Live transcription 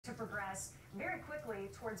to progress very quickly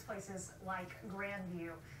towards places like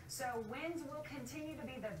Grandview. So winds will continue to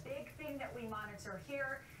be the big thing that we monitor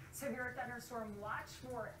here. Severe thunderstorm watch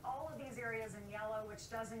for all of these areas in yellow, which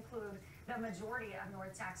does include the majority of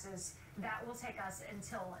North Texas. That will take us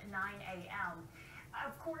until 9 a.m.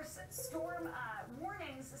 Of course, storm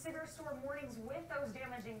warnings, severe storm warnings with those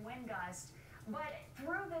damaging wind gusts. But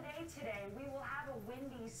through the day today, we will have a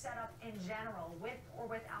windy setup in general, with or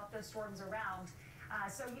without the storms around.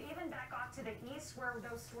 So even back off to the east where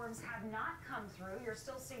those storms have not come through, you're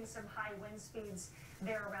still seeing some high wind speeds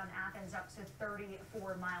there around Athens, up to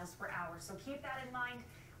 34 miles per hour. So keep that in mind.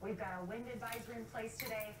 We've got a wind advisory in place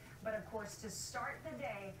today, but of course, to start the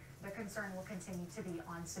day, the concern will continue to be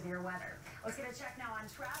on severe weather. Let's get a check now on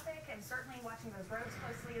traffic and certainly watching those roads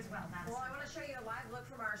closely as well, Madison. Well, I want to show you a live look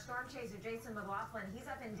from our storm chaser, Jason McLaughlin. He's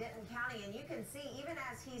up in Denton County, and you can see, even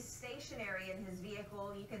as he's stationary in his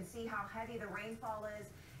vehicle, you can see how heavy the rainfall is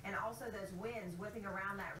and also those winds whipping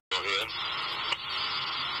around that. Go ahead.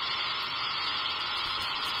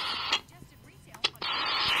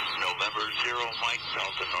 November 0, Mike,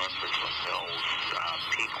 Delta, North Richland Hills,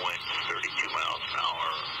 peak winds 32 miles an hour,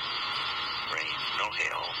 rain, no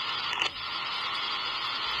hail.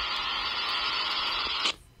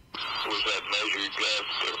 Was that measured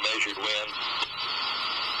gust or measured wind?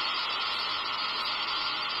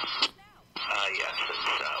 Yes, it's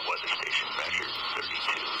weather station measured 32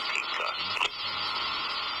 peak gust.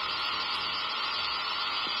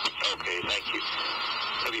 Okay, thank you.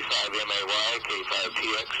 W5MAY,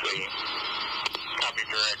 K5TXC. Copy,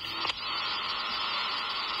 direct.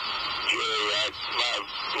 Jerry, my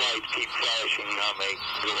lights keep flashing. I may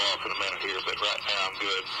go off in a minute here, but right now I'm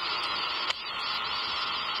good.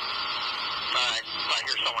 Alright, if I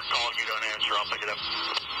hear someone calling, you don't answer, I'll pick it up.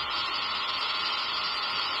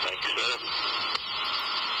 Thank you, sir.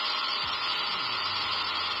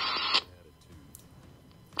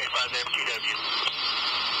 K5MTW.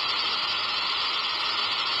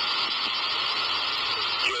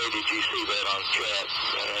 Did you see that on chat?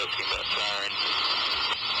 Asking about sirens.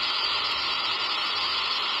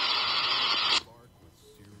 Bark with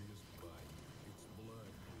serious bite. It's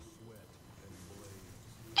blood, sweat, and blades.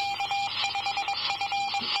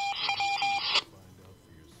 Find out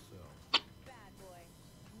for yourself. Bad boy.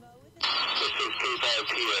 This is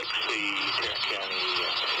K5TXC, Tarrant County,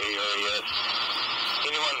 ARS.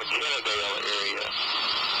 Anyone in the Kennedale area?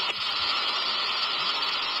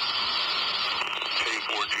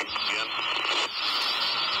 Again.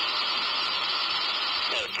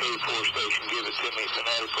 Got a K4 station, give it to me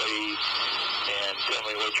phonetically and tell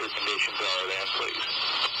me what your conditions are then, please.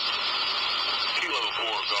 Kilo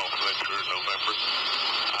 4 Gulf Venture, November.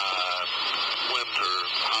 Winds are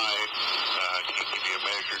high. Can give you a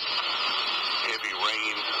measured heavy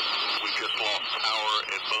rain. We just lost power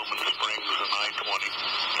at Bowman Springs on I-20.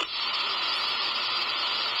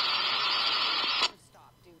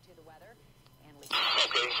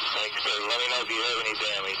 Okay, thanks, sir. Let me know if you have any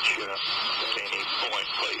damage at any point,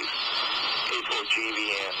 please.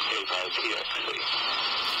 K4GVN, K5TXC.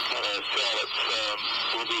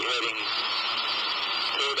 We'll be heading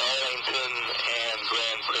toward Arlington and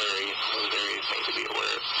Grand Prairie. Those areas need to be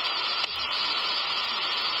aware of.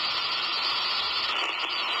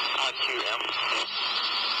 IQM.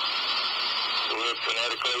 Look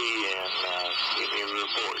phonetically and give me a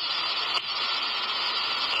report.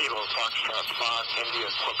 Kilo Foxtrot 5, India,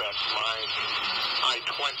 Quebec, Mike.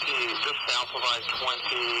 I-20, just south of I-20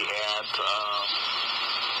 at,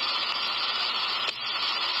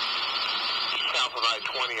 south of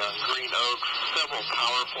I-20 on Green Oaks. Several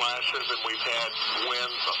power flashes, and we've had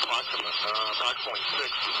winds approximately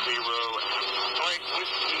 6-0. Mike,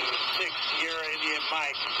 Whiskey 6, Sierra, India,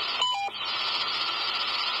 Mike.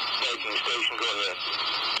 Making station, go ahead.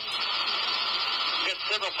 Got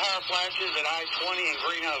several power flashes at I-20 and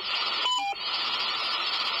Green Oaks.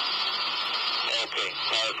 Okay,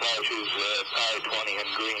 power flashes at I-20 and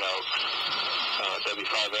Green Oaks.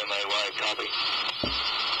 W5MAY, copy.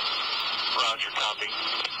 Roger, copy.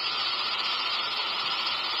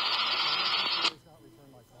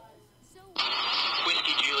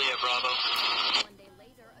 Whiskey Juliet, Bravo. One day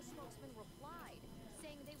later, a spokesman replied,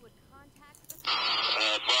 saying they would contact the...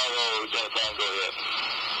 Bravo, Delphine, go ahead.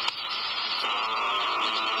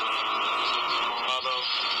 Bravo,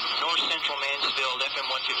 North Central Mansfield, FM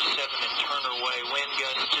 157 and Turner Way. Wind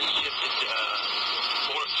gusts just shifted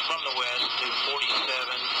from the west to 47.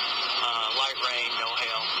 Light rain, no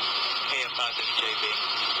hail. KF5WJB.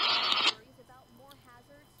 Worries about more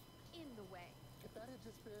hazards in the way. If that had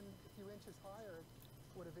just been a few inches higher, it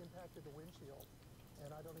would have impacted the windshield.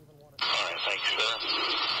 And I don't even want to... All right, thanks, sir.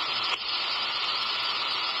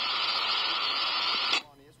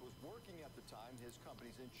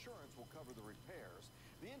 insurance will cover the repairs.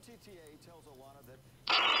 The NTTA tells Alana that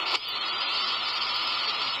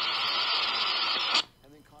and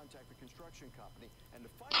then contact the construction company and to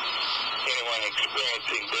find out Anyone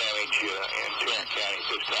experiencing damage in Tarrant County at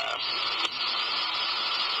this time?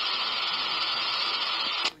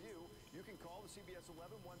 for you. You can call the CBS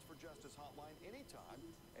 11 Ones for Justice hotline anytime,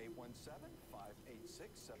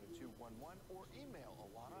 817-586-7211, or email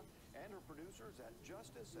Alana and her producers at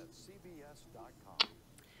justice@cbs.com.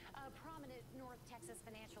 A prominent North Texas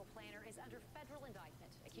financial planner is under federal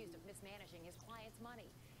indictment, accused of mismanaging his client's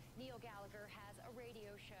money. Neil Gallagher has a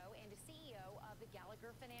radio show and is CEO of the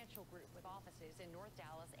Gallagher Financial Group with offices in North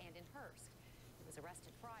Dallas and in Hurst. He was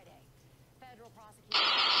arrested Friday. Federal prosecutors...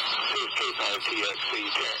 DXing,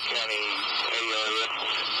 Tarrant County area.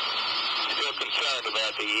 Still concerned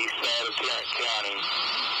about the east side of Tarrant County.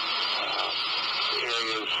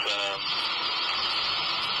 Areas from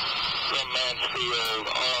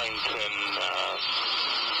Mansfield, Arlington,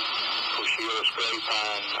 Osceola,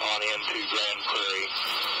 Grapevine on into Grand Prairie.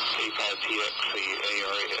 K5TXC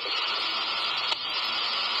ARS.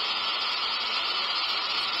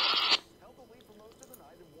 Held the lead for most of the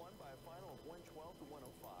night and won by a final of 112 to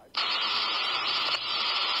 105.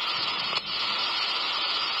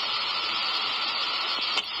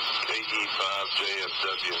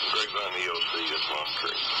 KE5JFW, Grapevine EOC is Long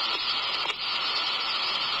Creek.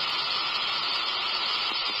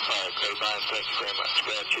 All right, Grapevine, thank you very much.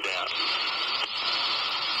 Got you down.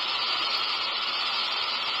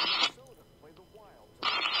 Play the Wild.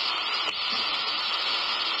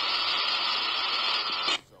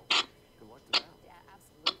 So, good luck to them. Yeah,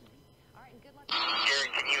 absolutely. All right, and good luck. Gary,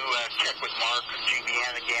 can you check with Mark and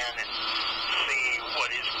GBN again and see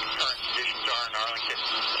what his current conditions are in Arlington?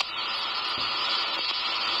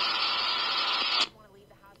 I want to leave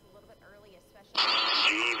the house a little bit early, especially...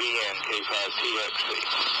 GBN, K5TXC.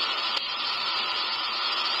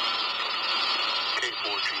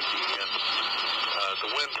 K4GBN. The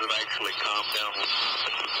winds have actually calmed down.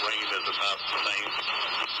 Rain is about the same.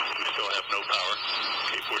 We still have no power.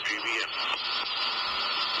 K4GBN.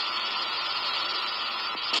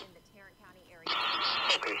 in the Tarrant County area.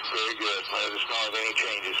 Okay, very good. Let us know of any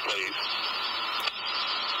changes, please.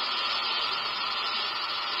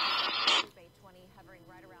 Bay 20 hovering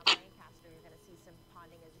right around Lancaster. You're going to see some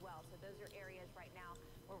ponding as well. So those are areas right now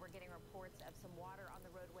where we're getting reports of some water on the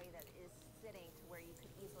roadway that is sitting to where you could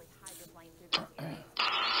easily hydroplane through those areas.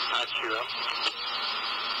 IQM.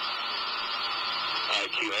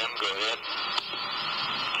 IQM, go ahead.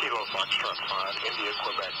 Kilo Foxtrot 5, India,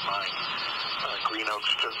 Quebec 9. Green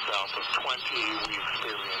Oaks just south of 20. We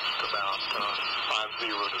experienced about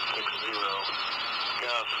 50 to 60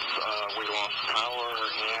 gusts. We lost power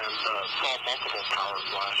and saw multiple power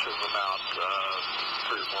flashes about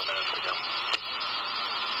 3 or 4 minutes ago.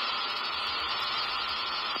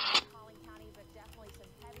 Collin County, but definitely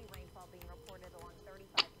some heavy rainfall being reported along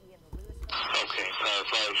 35E in the Lewisville. Okay, power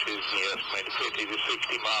flashes, yes, maybe 50 to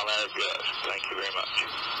 60 mile an hour gusts. Thank you very much.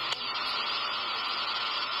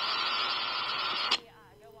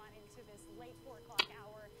 Go on into this late 4 o'clock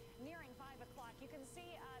hour, nearing 5 o'clock. You can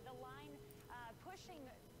see the line pushing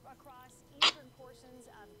across eastern portions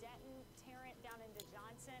of Denton, Tarrant, down into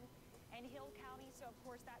Johnson and Hill County. So, of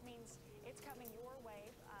course, that means it's coming your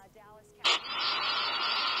way, Dallas County.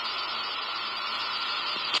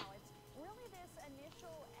 Now, it's really this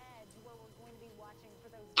initial edge where we're going to be watching for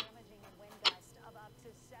those damaging wind gusts of up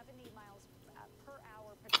to 70 miles per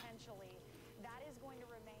hour potentially. That is going to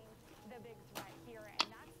remain the big threat here,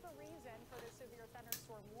 and that's the reason for the severe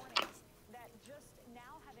thunderstorm warnings that just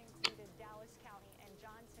now have included Dallas County and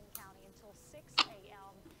Johnson County until 6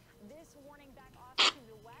 a.m. This warning back off to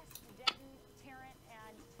the west, Denton, Tarrant,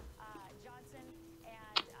 and Johnson,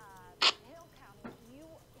 and Hill County, you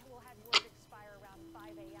will have yours expire around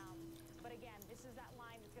 5 a.m. But again, this is that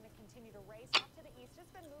line that's going to continue to race off to the east.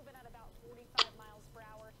 It's been moving at about 45 miles per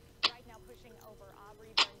hour. Right now pushing over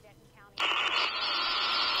Aubreyville and Denton County.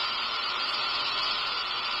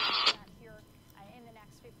 Here in the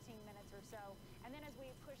next 15 minutes or so. And then as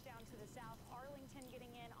we push down to the south, Arlington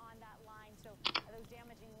getting in on that line. So those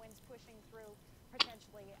damaging winds pushing through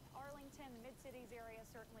potentially Arlington, the Mid-Cities area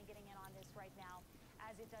certainly getting in on this right now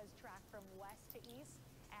as it does track from west to east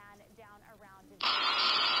and down around.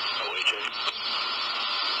 OHA,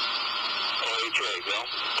 Bill.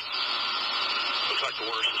 Looks like the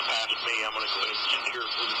worst is past me. I'm going to go ahead and secure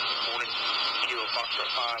for this morning. Kilo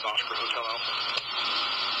Foxtrot 5, Oscar Hotel Alpha.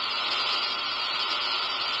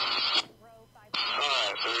 All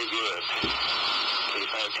right, very good.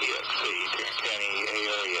 K5TXC, Tarrant County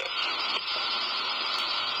ARS.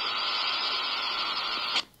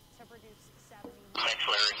 To produce 70. Thanks,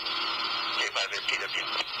 Larry.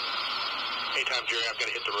 Jerry, I've got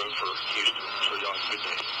to hit the road for Houston, so y'all have a good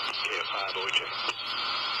day. KF5 OJ.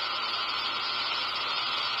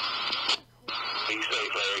 Be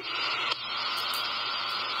safe, Larry.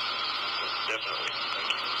 Definitely. Thank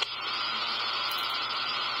you.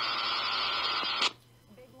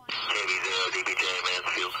 KB0 DBJ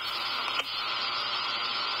Mansfield.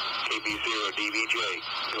 KB0 DBJ.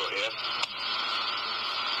 Go ahead.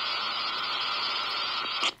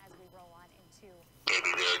 As we roll on into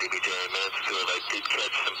KB0 DBJ Mansfield. I did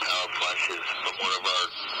catch some power flashes from one of our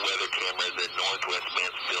weather cameras at Northwest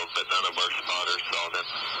Mansfield, but none of our spotters saw them.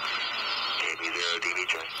 KB0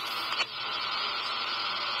 DBJ.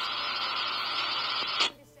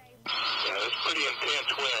 Yeah, it's pretty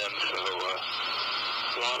intense wind, so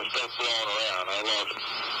a lot of stuff blowing around. I lost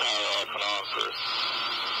power off and on for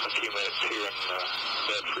a few minutes here in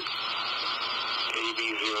Bedford.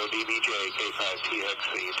 KB0 DBJ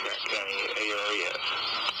K5TXC Tarrant County ARES.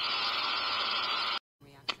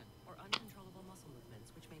 Reaction or uncontrollable muscle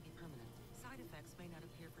movements which may be permanent. Side effects may not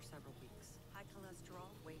appear for several weeks. High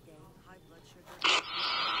cholesterol, weight gain, high blood sugar.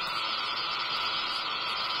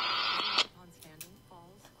 Upon standing,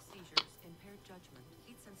 falls, seizures, impaired judgment,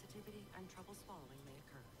 heat sensitivity, and trouble swallowing may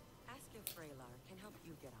occur. Ask if Vraylar can help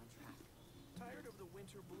you get on track. Tired of the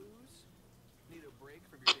winter blues? Need a break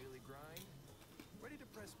from your daily grind? Ready to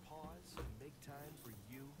press pause and make time for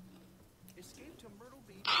you? Escape to Myrtle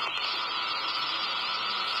Beach.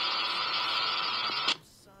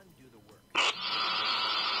 Sun do the work. Time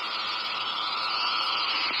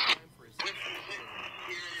for a visit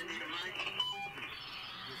Myrtle Beach,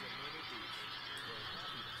 where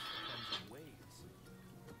happiness comes in waves.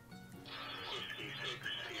 Whiskey 6,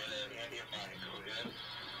 Andy and Mike, go ahead.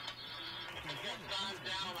 Signs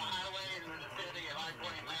down on the highway in the vicinity of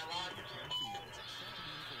I-20 Land Lodge.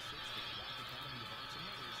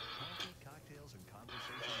 Cocktails and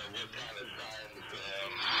conversation. What kind of signs?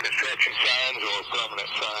 Construction signs or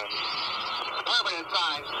permanent signs? Permanent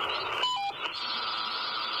signs.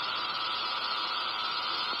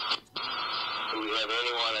 Do we have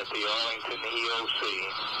anyone at the Arlington EOC?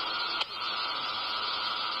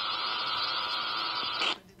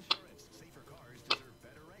 Insurance. Safer cars deserve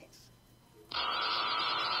better rates.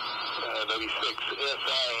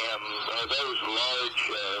 W6SIM, are those large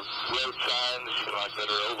road signs like that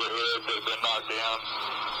are overhead that have been knocked down?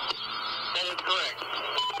 That is correct.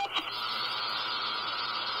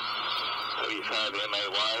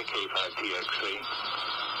 W5MAY, K5TXC.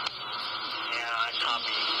 Yeah, I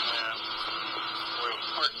copy. We're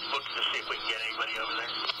looking to see if we can get anybody over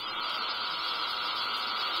there.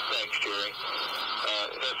 Thanks, Jerry.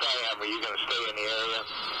 SIM, are you going to stay in the area?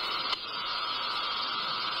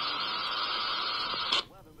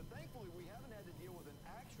 But thankfully we haven't had to deal with an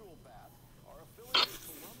actual bat. Our affiliate in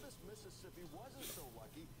Columbus, Mississippi wasn't so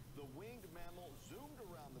lucky. The winged mammal zoomed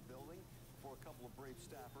around the building before a couple of brave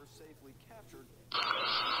staffers safely captured.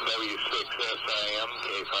 W6SIM,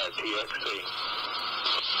 K5TXC.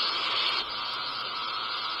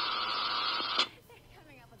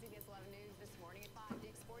 Coming up on CBS 11 News this morning at 5,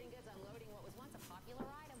 Dick's Sporting Goods unloading what was once a popular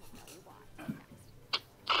item. We'll tell you why. Next.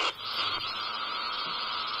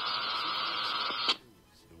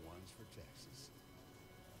 The ones for Texas.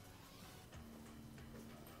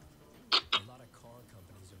 A lot of car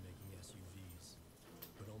companies are making SUVs,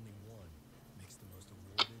 but only one makes the most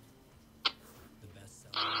awarded, the best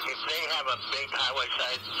seller. If they have a big highway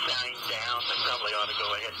sign down, they probably ought to go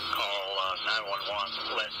ahead and call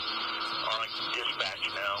 911. Let Arlington Dispatch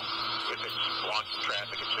know if it's blocking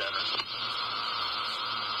traffic, etc.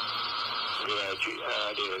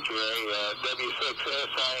 Jerry,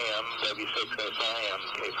 W6SIM,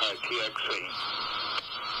 K5TXC.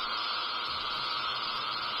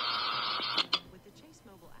 With the Chase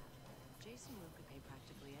mobile app, Jason Wu could pay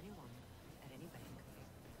practically anyone at any bank,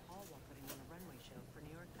 all while putting on a runway show for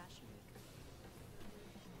New York Fashion Week.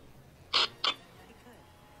 He could.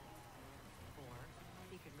 Or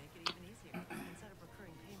he could make it even easier and set up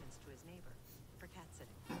recurring payments to his neighbor for cat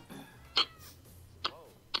sitting.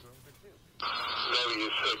 Whoa, room for two.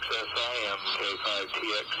 W6SIM,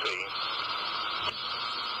 K5TXC.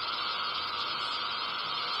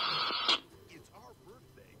 It's our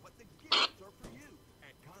birthday, but the gifts are for you.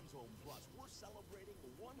 At Console Plus, we're celebrating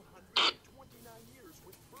 129 years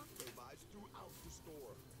with birthday buys throughout the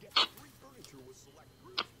store. Get free furniture with select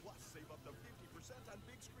groups, plus save up to 50% on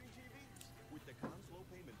big screen TVs. With the Conslow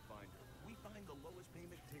Payment Finder, we find the lowest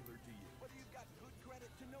payment tailored to you. Whether you've got good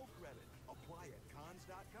credit to no credit, apply at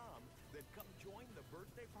cons.com, then come join the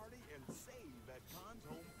birthday party and save at Cons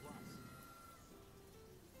Home Plus.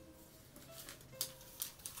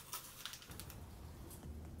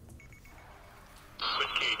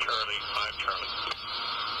 Whiskey Charlie, 5 Charlie.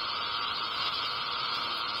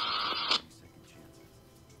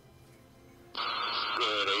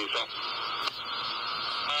 The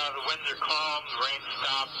winds are calm, the rain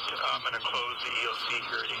stopped. I'm going to close the EOC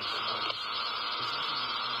hearings.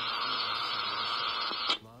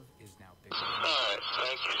 Love is now bigger. All right,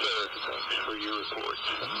 thank you, sir. Thanks for your reports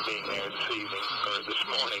and being there this evening, or this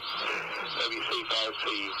morning. WC5C,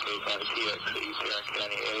 K5 TXC, Tarrant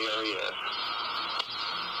County ARES.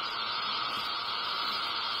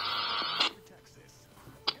 Texas.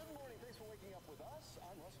 Good morning. Thanks for waking up with us.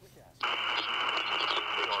 I'm Russ McCaskey.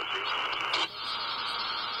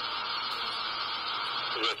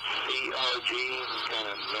 Is it CRG? It's kind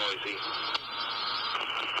of noisy.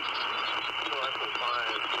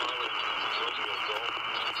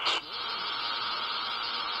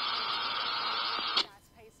 Fast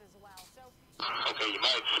pace as well. So Okay, you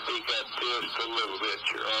might speak up just a little bit.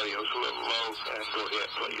 Your audio's a little low, and go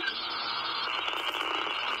ahead, please.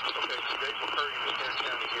 Okay, so Jason Curry in Tarrant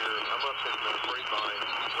County here. I'm up in the Grapevine.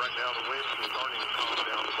 Right now, the winds are starting to calm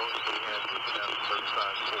down. The most we had moving out to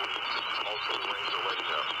 35, 40. Also, the rains are letting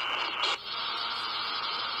up.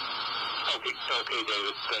 Okay,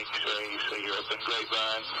 David. Thank you, sir. You say you're up in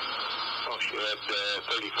Grapevine. Oh, you had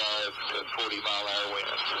 35 to 40 mile an hour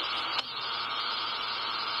winds.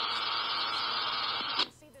 you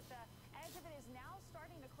see that the edge of it is now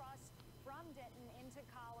starting to cross from Denton into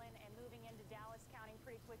Collin and moving into Dallas County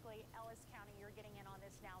pretty quickly. Ellis County, you're getting in on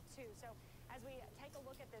this now, too. So as we take a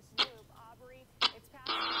loop at this loop, Aubrey, it's past...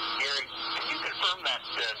 Gary, can you confirm that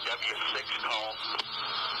W6 call?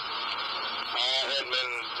 I haven't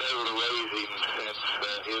been able to raise him since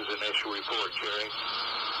his initial report, Jerry.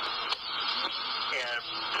 And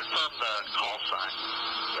confirm the call sign.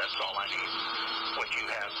 That's all I need. What you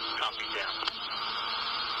have copied down.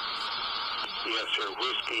 Yes, sir.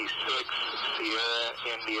 Whiskey 6, Sierra,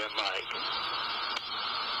 India, Mike.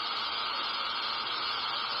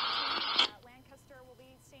 Lancaster will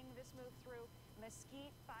be seeing this move through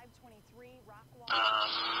Mesquite, 523, Rockwall.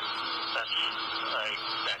 That's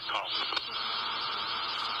that call.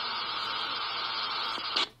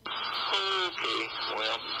 Okay,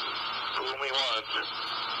 well, fool me once.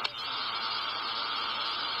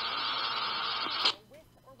 With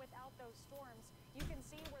or without those storms, you can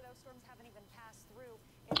see where those storms haven't even passed through.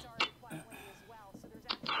 It's already quite windy as well. So there's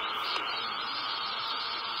actually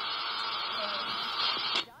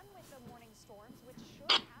done with the morning storms, which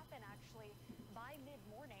should happen actually by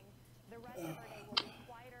mid-morning. The rest of our day will be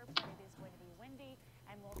quieter, but it is going to be windy,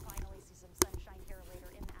 and we'll finally see some sunshine here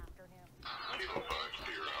later in the afternoon. Kilo 5,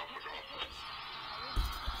 Steer Alpha Golf.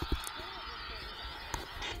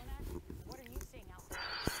 What are you seeing out there?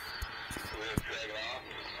 We'll check it off.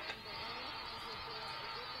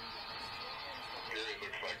 Gary, it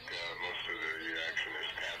looks like most of the action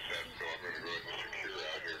is past that, so I'm going to go ahead and secure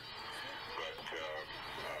out here. But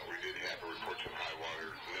we did have a report some high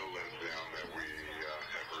water, no limbs down that we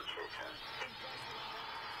have heard so far.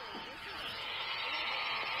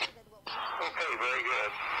 Okay, very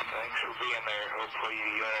good. Thanks for being there. Hopefully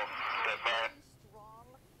you get back. Strong,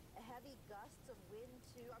 heavy gusts of wind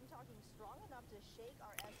too. I'm talking strong enough to shake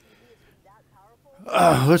our SUV. It's been that powerful.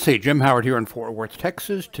 Let's see, Jim Howard here in Fort Worth,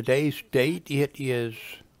 Texas. Today's date, it is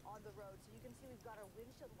On the road, so you can see we've got our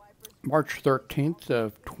windshield wipers. March 13th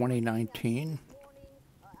of 2019. Morning,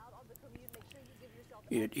 out on the commute. Make sure you give yourself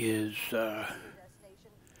It is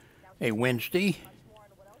destination. Now, a Wednesday. much more on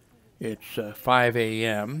what else you need. It's 5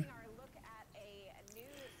 a.m. Our look at a new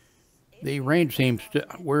The rain seems to,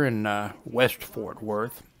 we're in West Fort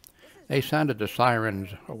Worth. They sounded the sirens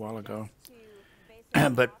a while ago, to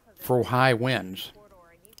basically but for high winds. corridor,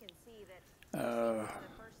 and you can see that the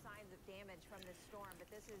first signs of damage from this storm, but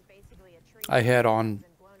this is basically a tree I had on that's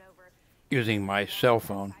been blown over using my cell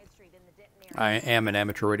phone. side street in the Denton area. I am an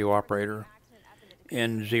amateur radio operator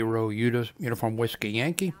in Zero Uniform Whiskey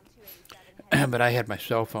Yankee, but I had my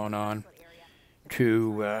cell phone on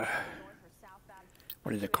to,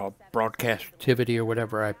 what is it called, broadcast activity or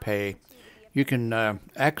whatever I pay. You can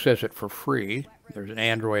access it for free. There's an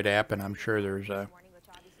Android app, and I'm sure there's a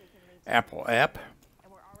Apple app.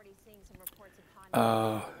 And we're already seeing some reports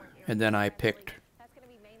of And then I picked, That's going to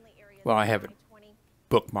be mainly areas well, I have it I-20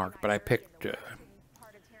 bookmarked, but I picked part of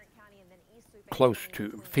Tarrant County and then east loop close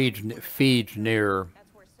to, feeds near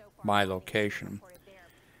That's where so far my location.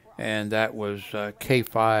 And that was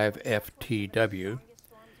K5FTW,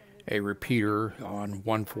 a repeater on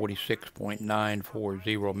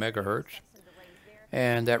 146.940 megahertz.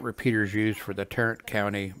 And that repeater is used for the Tarrant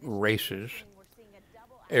County races,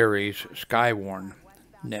 Aries Skywarn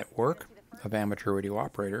network of amateur radio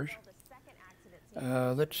operators.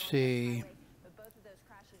 Let's see,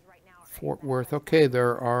 Fort Worth. Okay,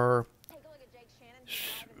 there are,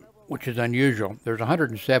 which is unusual. There's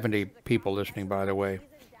 170 people listening, by the way.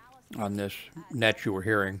 on this net you were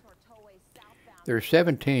hearing. There's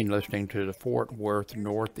 17 listening to the Fort Worth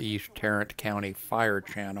Northeast Tarrant County Fire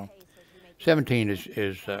Channel. 17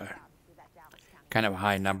 is kind of a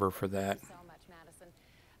high number for that.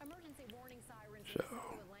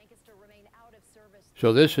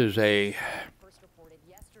 So this is a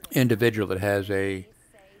individual that has a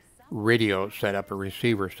radio set up, a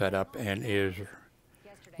receiver set up, and is who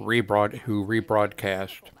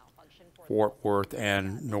rebroadcast Fort Worth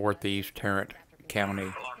and Northeast Tarrant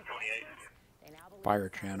County Fire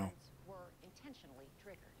Channel.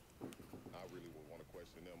 I really would want to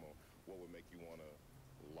question them on what would make you want to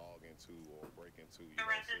log into or break into your The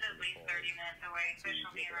rest is at least 30 minutes away. Fish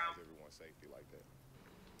will be around. Everyone's safety like that.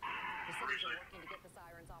 The cities are working to get the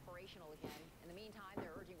sirens operational again. In the meantime,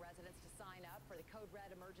 they're urging residents to sign up for the Code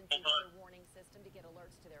Red emergency weather warning system to get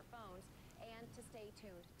alerts to their phones and to stay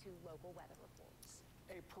tuned to local weather reports.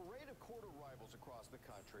 A parade of court arrivals across the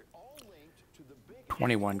country, all linked to the big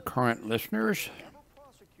 21 current listeners. ever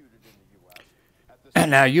prosecuted in the U.S.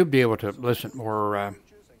 And now you'll be able to listen more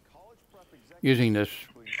using this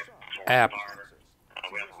app.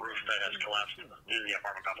 We have a roof that has collapsed in the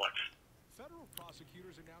apartment complex.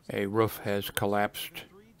 A roof has collapsed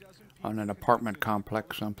on an apartment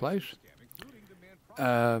complex someplace.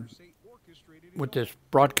 With this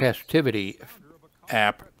broadcastivity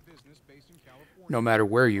app, no matter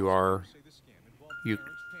where you are, you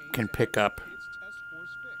can pick up.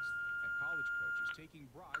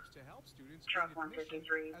 Truck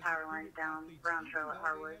 153, power lines down, Brown Trail at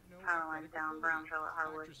Harwood. Power lines down, Brown Trail at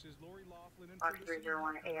Harwood. Box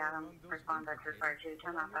 301, A Adam, respond to 352,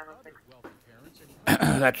 10 out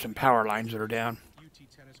 506. That's some power lines that are down.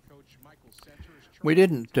 We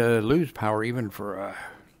didn't lose power even for a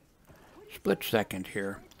split second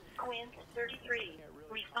here. Quinn 33,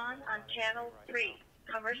 respond on channel 3.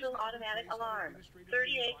 Commercial automatic alarm.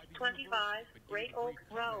 3825 Great Oak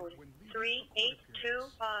Road.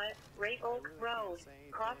 3825 Great Oak Road.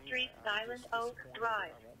 Cross Street, Silent Oak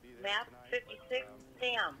Drive. Map 56,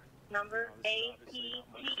 Sam. Number APT.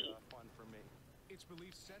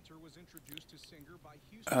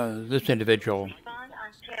 This individual Respond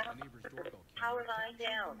on channel. Power line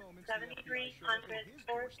down. 7300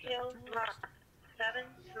 Fort Hill Drive.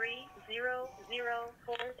 7300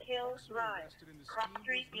 Fort Hill Drive. Cross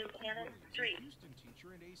Street, Buchanan Street.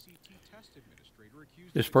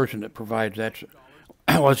 this person that provides that.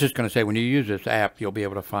 I was just going to say, when you use this app, you'll be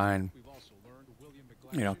able to find,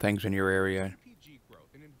 things in your area.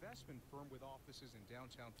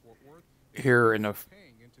 Here in the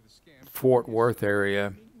Fort Worth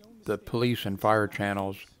area, the police and fire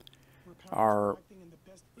channels are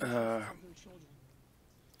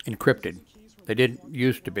encrypted. They didn't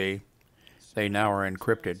used to be. They now are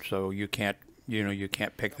encrypted, so you can't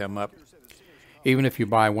pick them up. Even if you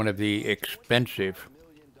buy one of the expensive,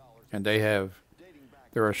 and there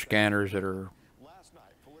are scanners that are,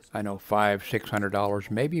 I know, $500-600,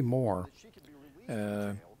 maybe more.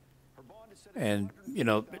 And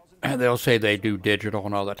they'll say they do digital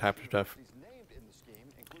and all that type of stuff.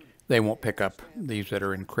 They won't pick up these that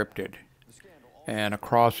are encrypted. And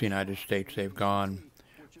across the United States, they've gone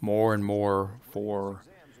more and more for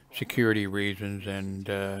security reasons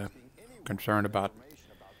and concern about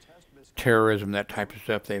terrorism, that type of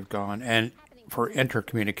stuff. They've gone, and for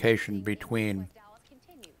intercommunication between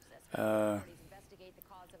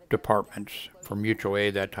departments, for mutual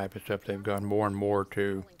aid, that type of stuff, they've gone more and more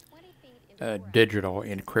to digital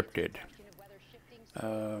encrypted.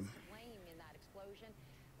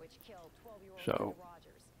 So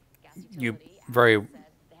you very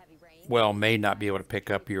well may not be able to pick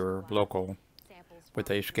up your local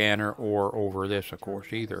with a scanner or over this, of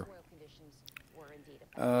course, either.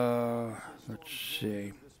 Let's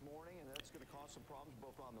see.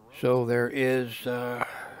 So there is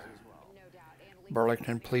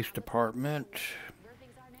Burlington Police Department,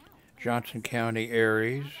 Johnson County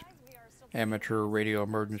Aries, Amateur Radio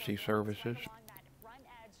Emergency Services.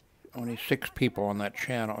 Only 6 people on that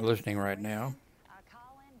channel listening right now.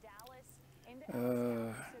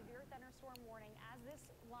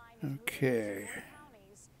 Okay.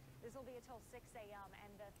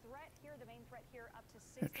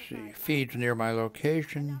 Let's see. Feeds near my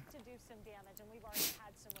location.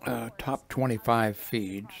 Top 25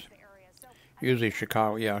 feeds. Usually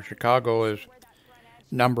Chicago. Yeah, Chicago is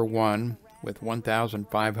number 1 with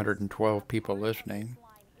 1,512 people listening.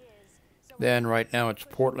 Then right now it's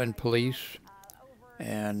Portland Police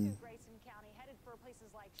and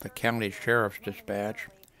the County Sheriff's Dispatch,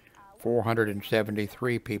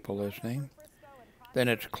 473 people listening. Then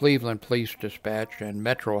it's Cleveland Police Dispatch and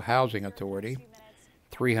Metro Housing Authority,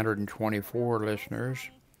 324 listeners.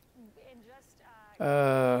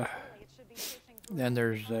 Then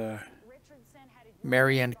there's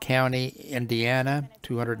Marion County, Indiana,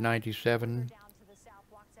 297.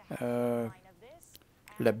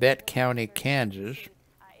 Labette County, Kansas.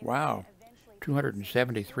 Wow,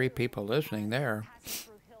 273 people listening there.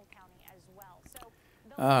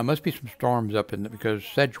 Must be some storms up in because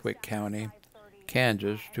Sedgwick County,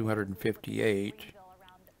 Kansas, 258.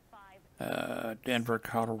 Denver,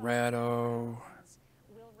 Colorado.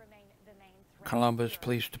 Columbus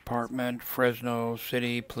Police Department, Fresno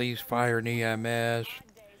City Police, Fire and EMS,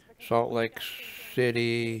 Salt Lake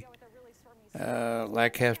City,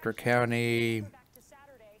 Lancaster County,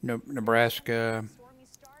 Nebraska,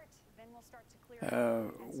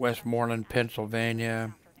 Westmoreland,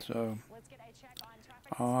 Pennsylvania, so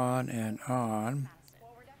on and on.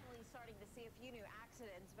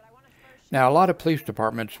 Now, a lot of police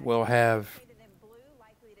departments will have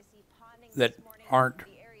that aren't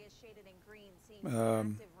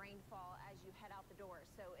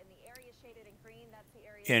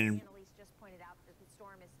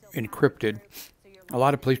encrypted. A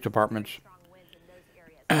lot of police departments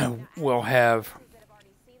will have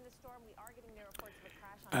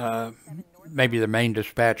maybe the main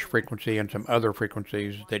dispatch frequency and some other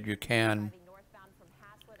frequencies that you can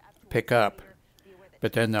pick up,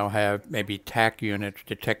 but then they'll have maybe TAC units,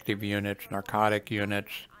 detective units, narcotic units,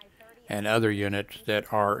 and other units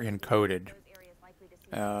that are encoded.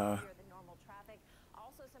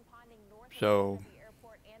 So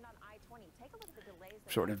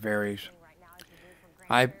sort of varies.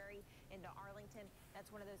 I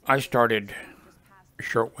started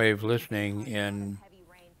shortwave listening in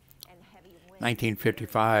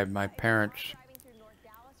 1955. My parents,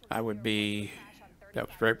 that was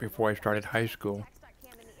right before I started high school.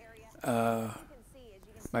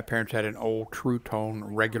 My parents had an old True Tone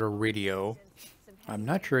regular radio. I'm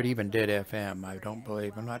not sure it even did FM. I'm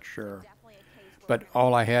not sure. But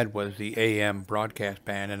all I had was the AM broadcast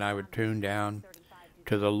band, and I would tune down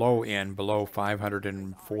to the low end, below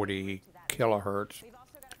 540 kilohertz,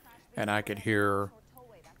 and I could hear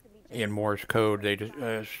in Morse code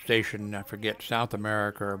a station, I forget, South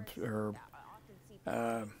America or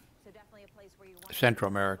Central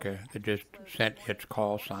America, that just sent its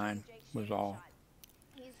call sign, was all.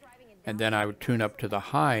 And then I would tune up to the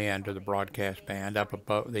high end of the broadcast band, up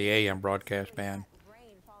above the AM broadcast band,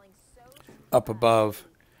 up above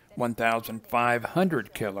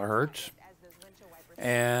 1,500 kilohertz,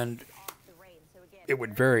 and it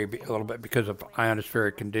would vary a little bit because of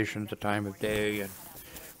ionospheric conditions, the time of day, and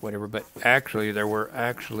whatever. But actually, there were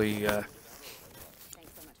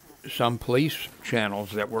some police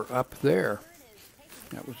channels that were up there.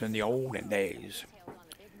 That was in the olden days.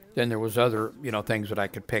 Then there was other, things that I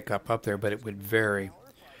could pick up there, but it would vary.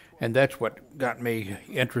 And that's what got me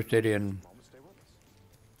interested in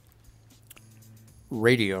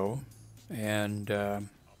radio. And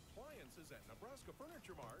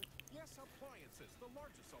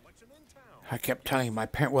I kept telling my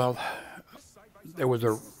parents, there was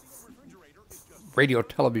a radio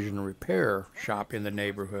television repair shop in the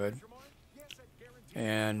neighborhood.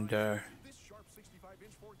 And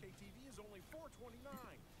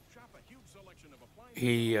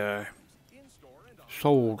he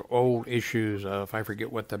sold old issues of, I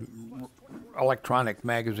forget what the electronic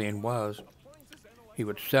magazine was. He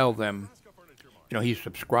would sell them. He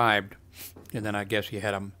subscribed, and then I guess he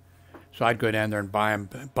had them. So I'd go down there and buy them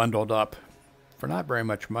bundled up for not very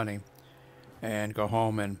much money and go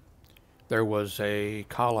home, and there was a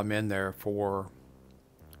column in there for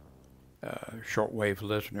shortwave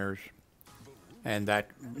listeners. And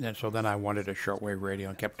so then I wanted a shortwave radio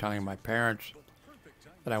and kept telling my parents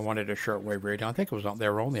that I wanted a shortwave radio. I think they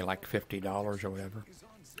were only like $50 or whatever.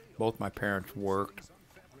 Both my parents worked.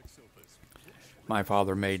 My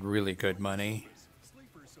father made really good money.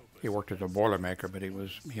 He worked as a Boilermaker, but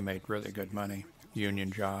he made really good money.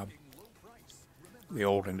 Union job. The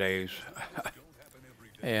olden days.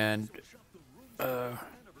 And I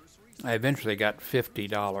eventually got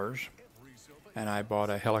 $50, and I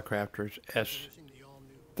bought a Helicopters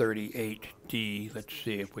S38D. Let's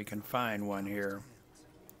see if we can find one here.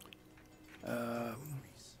 The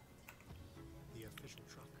official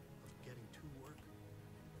truck of getting to work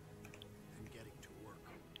and getting to work.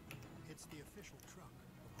 It's the official truck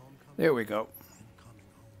of homecoming. There we go. Coming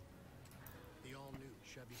home. The all-new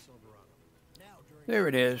Chevy Silverado. There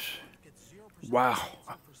it is. Wow.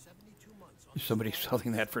 Somebody's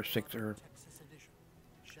selling that for $6 or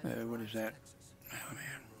what is that? Oh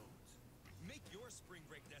man. Make your spring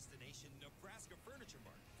break destination Nebraska Furniture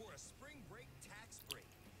Mart for a spring break tax break.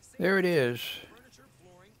 There it is.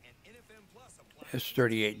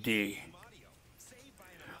 S38D.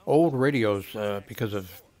 old radios, because of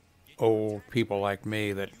old people like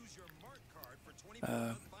me that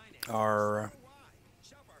are,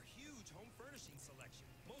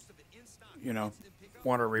 you know,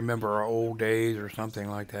 want to remember our old days or something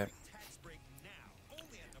like that.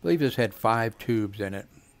 I believe this had 5 tubes in it.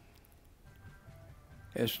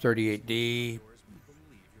 S38D,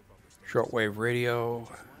 shortwave radio.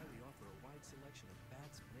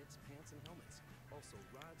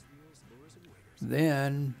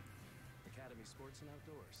 Then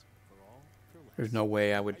there's no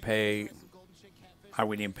way I wouldn't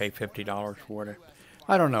even pay $50 for it.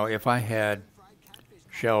 I don't know, if I had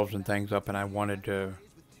shelves and things up and I wanted to,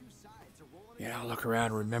 you know, look around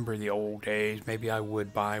and remember the old days, maybe I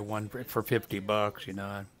would buy one for $50, you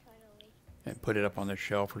know, and put it up on the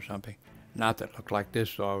shelf or something. Not that looked like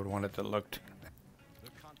this, though. I would want it that looked,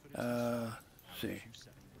 let's see,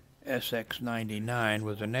 SX99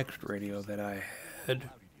 was the next radio that I had.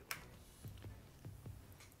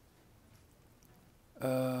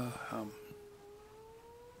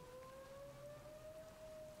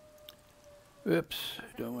 Oops,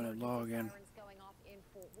 don't want to log in.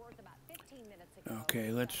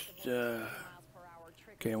 Okay, let's,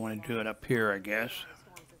 okay, I want to do it up here, I guess.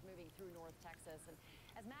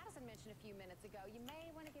 As Madison mentioned a few minutes ago, you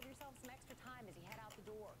may want to give yourself some extra time as you head out the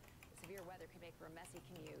door. Severe weather can make for a messy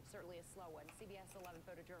commute, certainly a slow one. CBS 11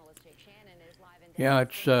 photojournalist Jake Shannon is live in Dallas. Yeah,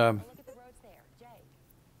 it's, Look at the roads there. Jay.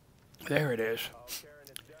 There it is.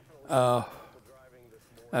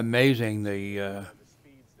 Amazing the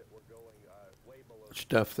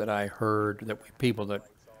stuff that I heard that people that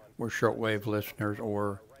were shortwave listeners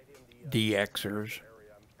or DXers.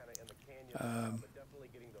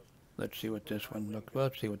 Let's see what this one looks. Well,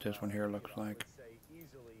 let's see what this one here looks like.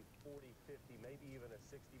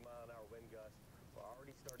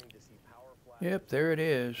 Yep, there it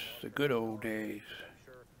is. The good old days.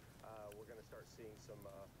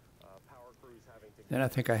 Then I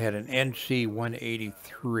think I had an NC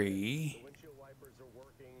 183.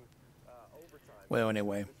 Well,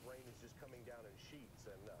 anyway.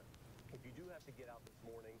 If you do have to get out this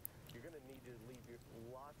morning, you're going to need to leave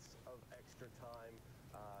lots of extra time.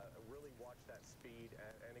 Really watch that speed.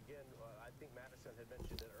 And again, I think Madison had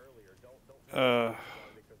mentioned it earlier. Don't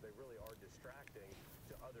because they really are distracting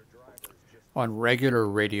to other drivers. On regular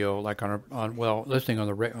radio, like on well, listening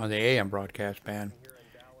on the AM broadcast band,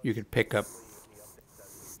 you could pick up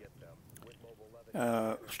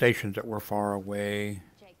stations that were far away.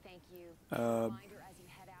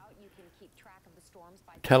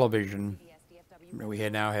 Television, we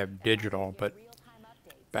now have digital, but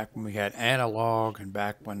back when we had analog and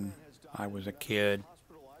back when I was a kid,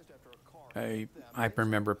 I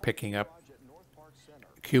remember picking up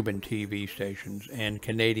Cuban TV stations and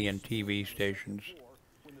Canadian TV stations.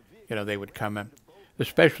 You know, they would come in,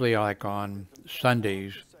 especially like on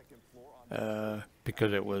Sundays,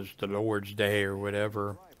 because it was the Lord's Day or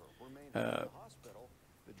whatever.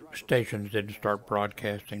 Stations didn't start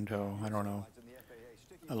broadcasting till, I don't know,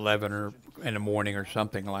 11 or in the morning or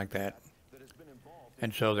something like that.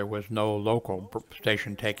 And so there was no local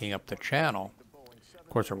station taking up the channel. Of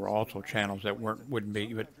course, there were also channels that wouldn't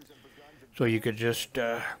be, but so you could just,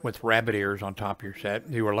 with rabbit ears on top of your set,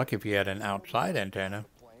 you were lucky if you had an outside antenna.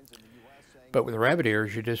 But with rabbit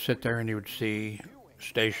ears, you just sit there and you would see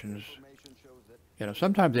stations. You know,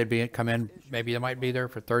 sometimes they'd come in, maybe they might be there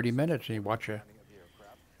for 30 minutes and you watch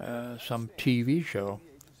some TV show.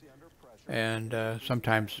 And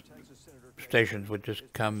sometimes stations would just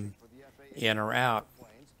come in or out.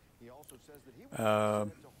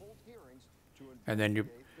 And then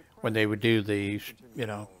when they would do the, you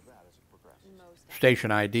know,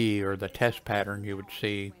 station ID or the test pattern, you would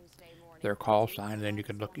see their call sign, and then you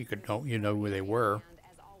could look, you know who they were.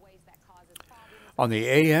 On the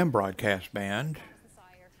AM broadcast band,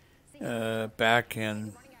 back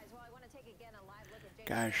in,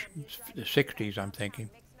 gosh, the 60s, I'm thinking,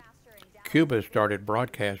 Cuba started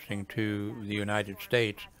broadcasting to the United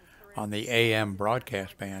States on the AM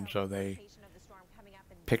broadcast band, so they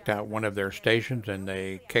picked out one of their stations and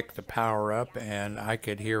they kicked the power up, and I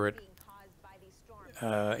could hear it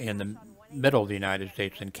in the middle of the United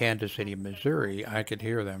States in Kansas City, Missouri. I could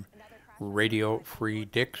hear them, Radio Free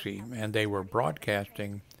Dixie, and they were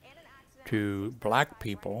broadcasting to black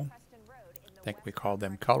people. I think we called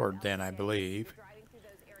them colored then, I believe.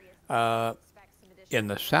 In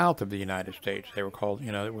the south of the United States, they were called,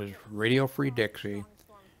 you know, it was Radio Free Dixie,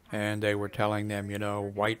 and they were telling them, you know,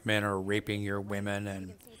 white men are raping your women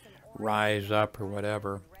and rise up or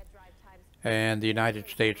whatever. And the United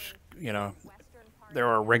States, you know, there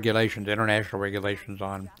are regulations, international regulations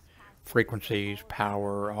on frequencies,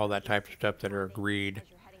 power, all that type of stuff that are agreed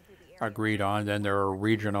agreed on. Then there were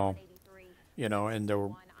regional, you know, and there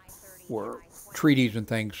were treaties and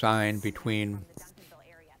things signed between,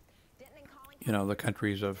 you know, the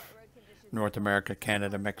countries of North America,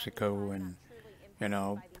 Canada, Mexico, and, you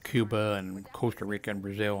know, Cuba and Costa Rica and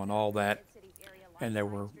Brazil and all that. And there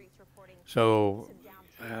were, so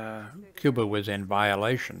Cuba was in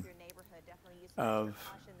violation of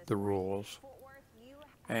the rules.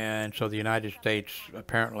 And so the United States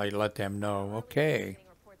apparently let them know, okay,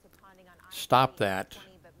 stop that,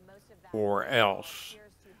 or else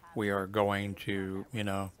we are going to, you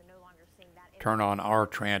know, turn on our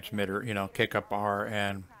transmitter, you know, kick up our,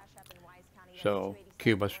 and so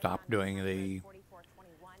Cuba stopped doing the,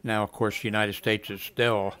 now of course the United States is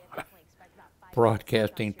still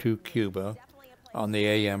broadcasting to Cuba on the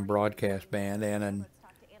AM broadcast band and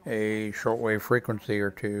a shortwave frequency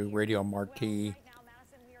or two, Radio Marti,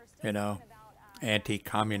 you know,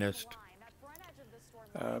 anti-communist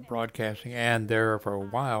broadcasting. And there for a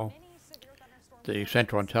while, the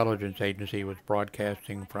Central Intelligence Agency was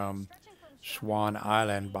broadcasting from Swan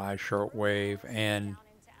Island by shortwave and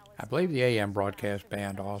I believe the AM broadcast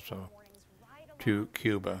band also to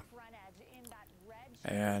Cuba.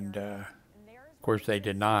 And of course they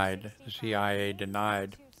denied, the CIA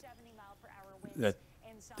denied that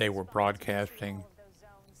they were broadcasting,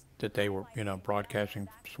 that they were, you know, broadcasting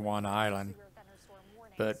Swan Island.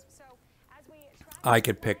 But I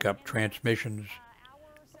could pick up transmissions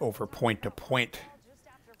over point to point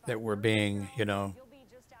that were being, you know,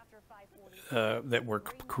 that were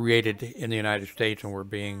created in the United States and were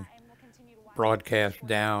being broadcast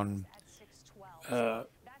down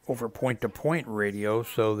over point to point radio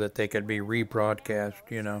so that they could be rebroadcast,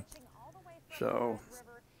 you know. So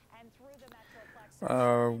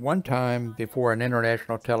one time before an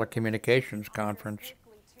international telecommunications conference,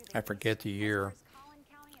 I forget the year,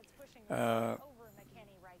 a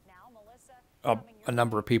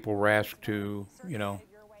number of people were asked to, you know,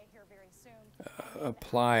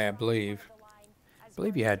 apply, I believe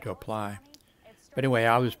you had to apply. But anyway,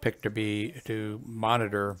 I was picked to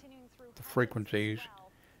monitor the frequencies,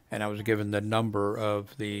 and I was given the number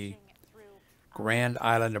of the Grand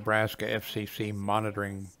Island, Nebraska FCC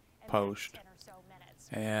monitoring post.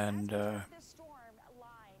 And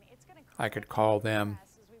I could call them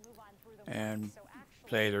and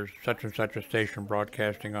say there's such and such a station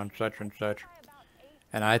broadcasting on such and such.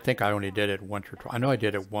 And I think I only did it once or twice. I know I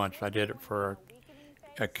did it once. I did it for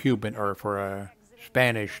a Cuban or for a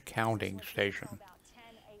Spanish counting station,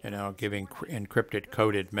 you know, giving encrypted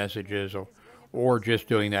coded messages or just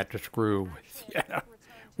doing that to screw with, you know,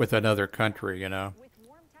 with another country, you know.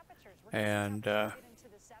 And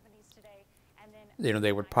you know,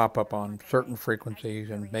 they would pop up on certain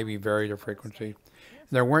frequencies and maybe vary the frequency.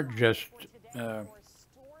 There weren't just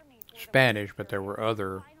Spanish, but there were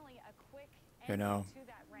other, you know,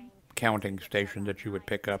 counting stations that you would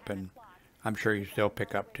pick up, and I'm sure you still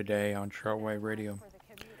pick up today on shortwave radio.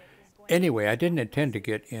 Anyway, I didn't intend to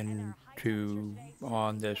get into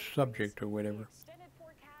on this subject or whatever,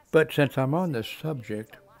 but since I'm on this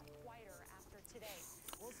subject,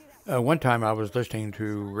 one time I was listening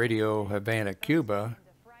to Radio Havana, Cuba,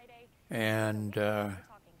 and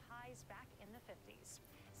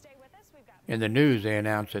in the news they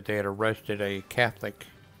announced that they had arrested a Catholic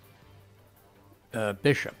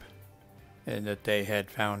bishop, and that they had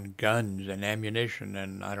found guns and ammunition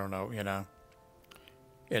and I don't know, you know,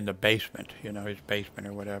 in the basement, you know, his basement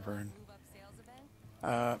or whatever.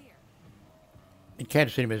 And, in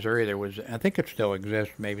Kansas City, Missouri, there was, I think it still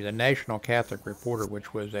exists maybe, the National Catholic Reporter,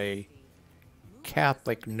 which was a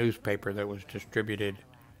Catholic newspaper that was distributed,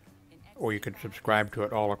 or you could subscribe to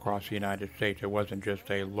it all across the United States. It wasn't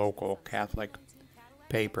just a local Catholic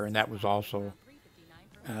paper, and that was also,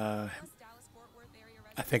 I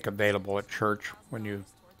think, available at church when you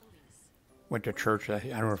went to church. I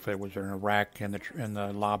don't know if it was in a rack in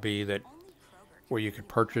the lobby that where you could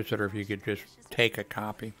purchase it, or if you could just take a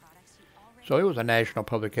copy. So it was a national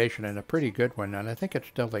publication and a pretty good one, and I think it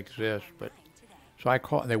still exists. But so I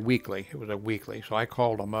called, they're weekly. It was a weekly, so I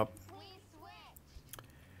called them up,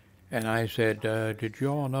 and I said, "Did you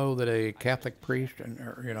all know that a Catholic priest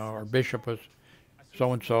or, you know, or bishop was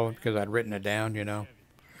so and so?" Because I'd written it down, you know.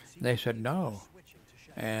 And they said no,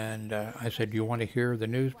 and I said, "Do you want to hear the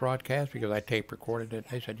news broadcast?" Because I tape recorded it.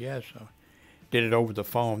 They said yes. So did it over the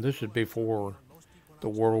phone. This is before the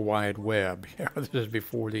World Wide Web. You know, this is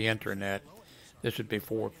before the internet. This is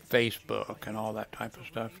before Facebook and all that type of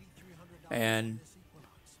stuff. And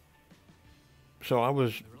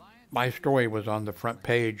so my story was on the front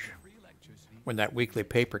page when that weekly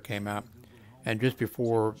paper came out. And just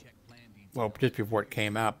before it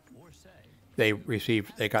came out, they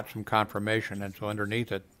got some confirmation, and so underneath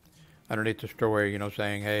the story,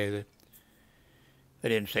 saying, hey, they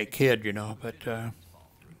didn't say kid, but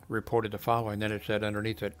reported the following. Then it said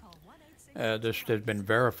underneath it, this has been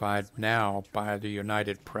verified now by the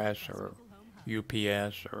United Press or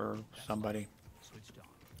UPS or somebody.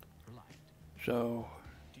 So,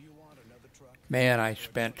 man, I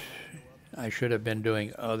should have been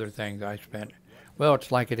doing other things. Well,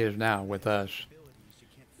 it's like it is now with us,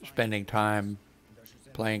 spending time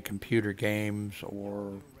playing computer games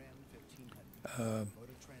or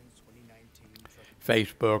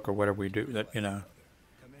Facebook or whatever we do,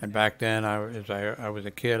 And back then, as I was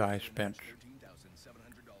a kid, I spent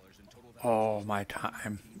all my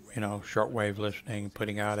time, shortwave listening,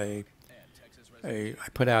 I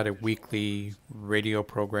put out a weekly radio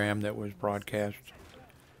program that was broadcast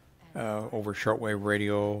over shortwave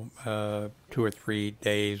radio 2 or 3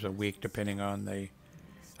 days a week, depending on the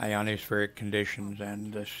ionospheric conditions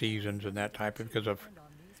and the seasons and that type of, because of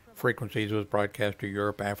frequencies. It was broadcast to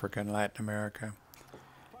Europe, Africa, and Latin America.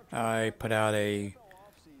 I put out a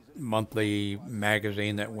monthly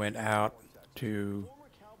magazine that went out to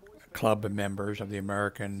club members of the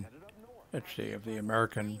American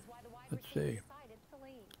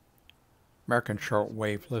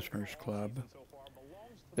Shortwave Listeners Club.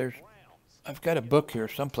 I've got a book here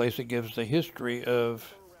someplace that gives the history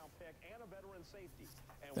of.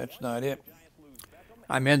 That's not it.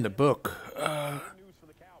 I'm in the book.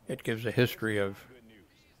 It gives a history of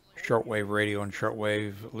shortwave radio and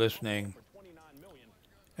shortwave listening,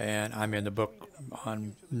 and I'm in the book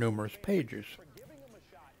on numerous pages.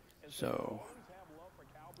 So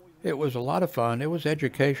it was a lot of fun. It was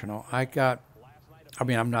educational. I'm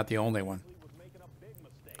not the only one.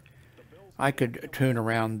 I could tune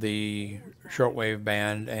around the shortwave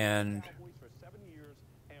band and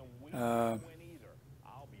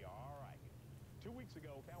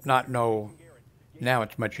not know. Now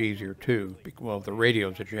it's much easier too. Well, the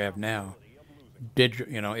radios that you have now,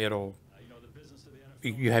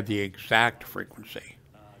 you have the exact frequency.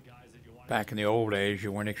 Back in the old days,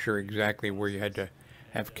 you weren't sure exactly where you had to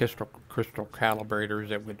have crystal calibrators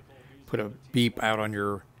that would put a beep out on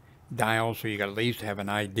your dial, so you got at least have an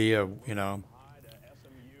idea,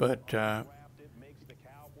 But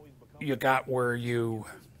you got where you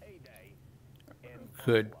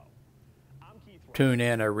could tune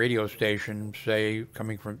in a radio station, say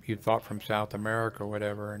you thought from South America or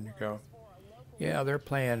whatever, and you go, yeah, they're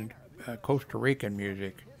playing Costa Rican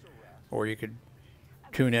music, or you could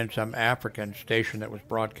tune in some African station that was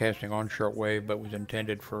broadcasting on shortwave but was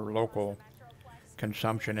intended for local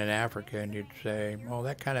consumption in Africa, and you'd say, oh,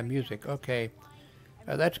 that kind of music, okay,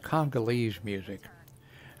 that's Congolese music.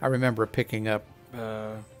 I remember picking up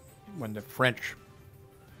when the French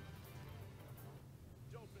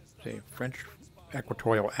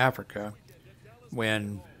Equatorial Africa,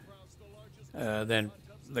 when then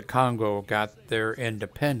the Congo got their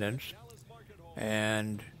independence,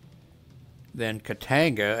 and then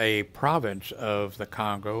Katanga, a province of the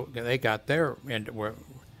Congo, they got their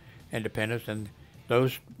independence, and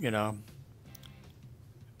those,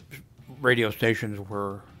 radio stations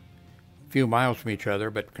were a few miles from each other,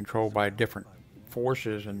 but controlled by different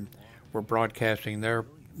forces, and were broadcasting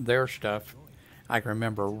their stuff. I can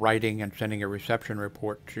remember writing and sending a reception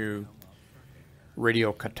report to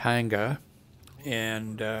Radio Katanga,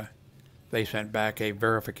 and they sent back a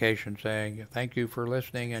verification saying, thank you for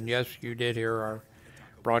listening, and yes, you did hear our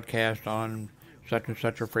broadcast on such and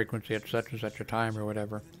such a frequency at such and such a time or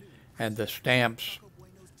whatever. And the stamps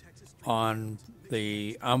on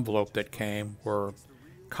the envelope that came were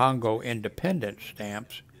Congo independent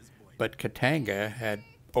stamps, but Katanga had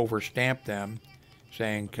overstamped them,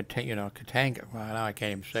 saying, Katanga, well, now I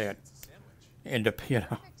can't even say it,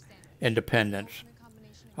 independence.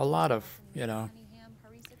 A lot of,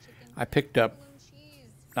 I picked up,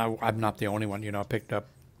 I'm not the only one, I picked up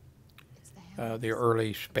the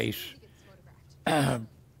early space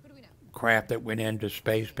craft that went into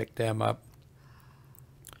space, picked them up,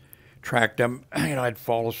 tracked them. I'd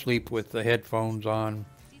fall asleep with the headphones on,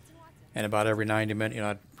 and about every 90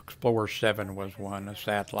 minutes, Explorer 7 was one, a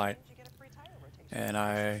satellite,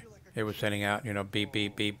 and it was sending out, beep,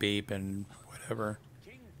 beep, beep, beep, and whatever.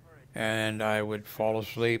 And I would fall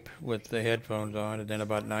asleep with the headphones on, and then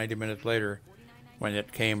about 90 minutes later, when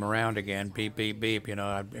it came around again, beep, beep, beep,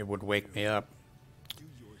 it would wake me up.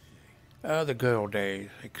 The good old days,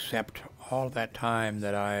 except all that time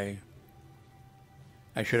that I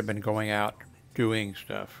should have been going out doing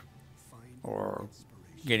stuff, or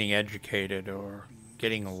getting educated, or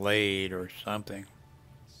getting laid, or something.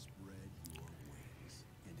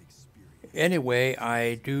 anyway,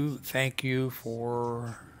 I do thank you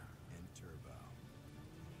for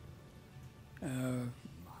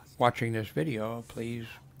watching this video. Please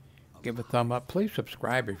give a thumb up. Please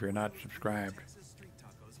subscribe if you're not subscribed.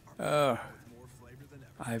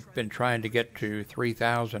 I've been trying to get to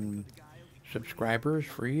 3,000 subscribers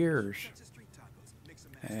for years.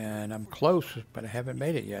 And I'm close, but I haven't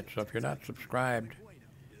made it yet. So if you're not subscribed,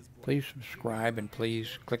 please subscribe and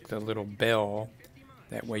please click the little bell.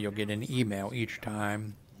 That way you'll get an email each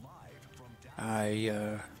time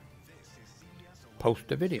I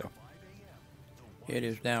post a video. It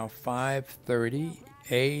is now 5:30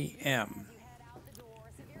 a.m.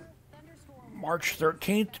 March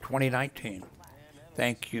 13th, 2019.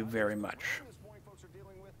 Thank you very much.